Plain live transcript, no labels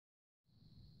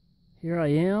Here I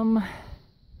am at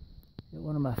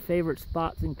one of my favorite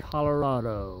spots in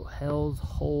Colorado, Hell's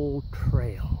Hole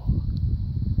Trail.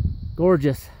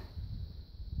 Gorgeous.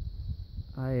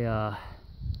 I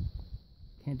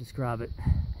can't describe it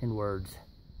in words.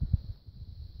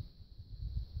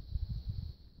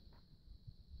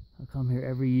 I come here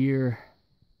every year.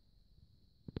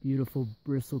 Beautiful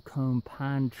bristlecone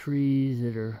pine trees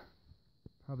that are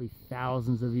probably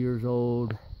thousands of years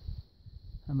old.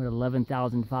 I'm at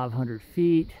 11,500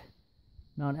 feet.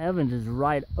 Mount Evans is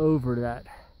right over that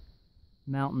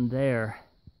mountain there.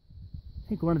 I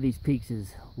think one of these peaks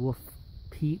is Wolf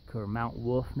Peak or Mount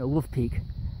Wolf. No, Wolf Peak.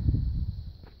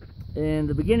 And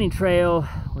the beginning trail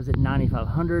was at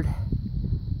 9,500.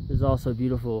 There's also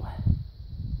beautiful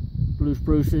blue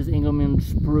spruces, Engelmann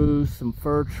spruce, some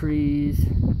fir trees.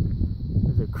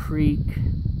 There's a creek.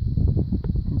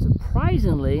 And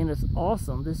surprisingly, and it's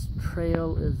awesome, this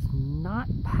trail is not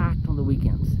packed on the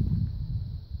weekends.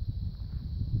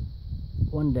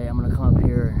 One day I'm going to come up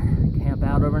here and camp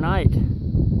out overnight.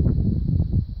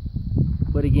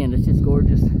 But again, it's just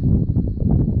gorgeous.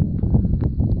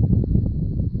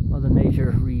 Mother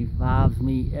Nature revives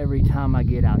me every time I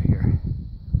get out here.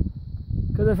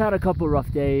 Because I've had a couple of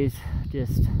rough days,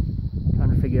 just trying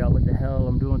to figure out what the hell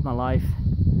I'm doing with my life.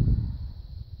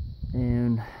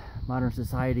 And modern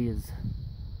society is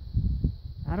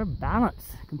out of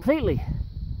balance completely.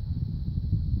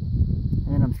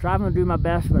 And I'm striving to do my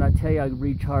best, but I tell you, I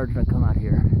recharge when I come out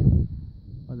here.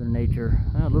 Mother Nature,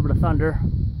 a little bit of thunder.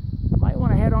 Might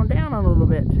want to head on down a little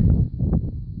bit.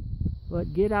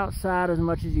 But get outside as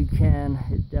much as you can.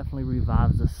 It definitely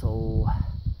revives the soul.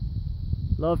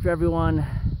 Love to everyone.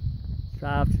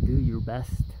 Strive to do your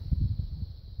best.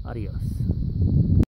 Adios.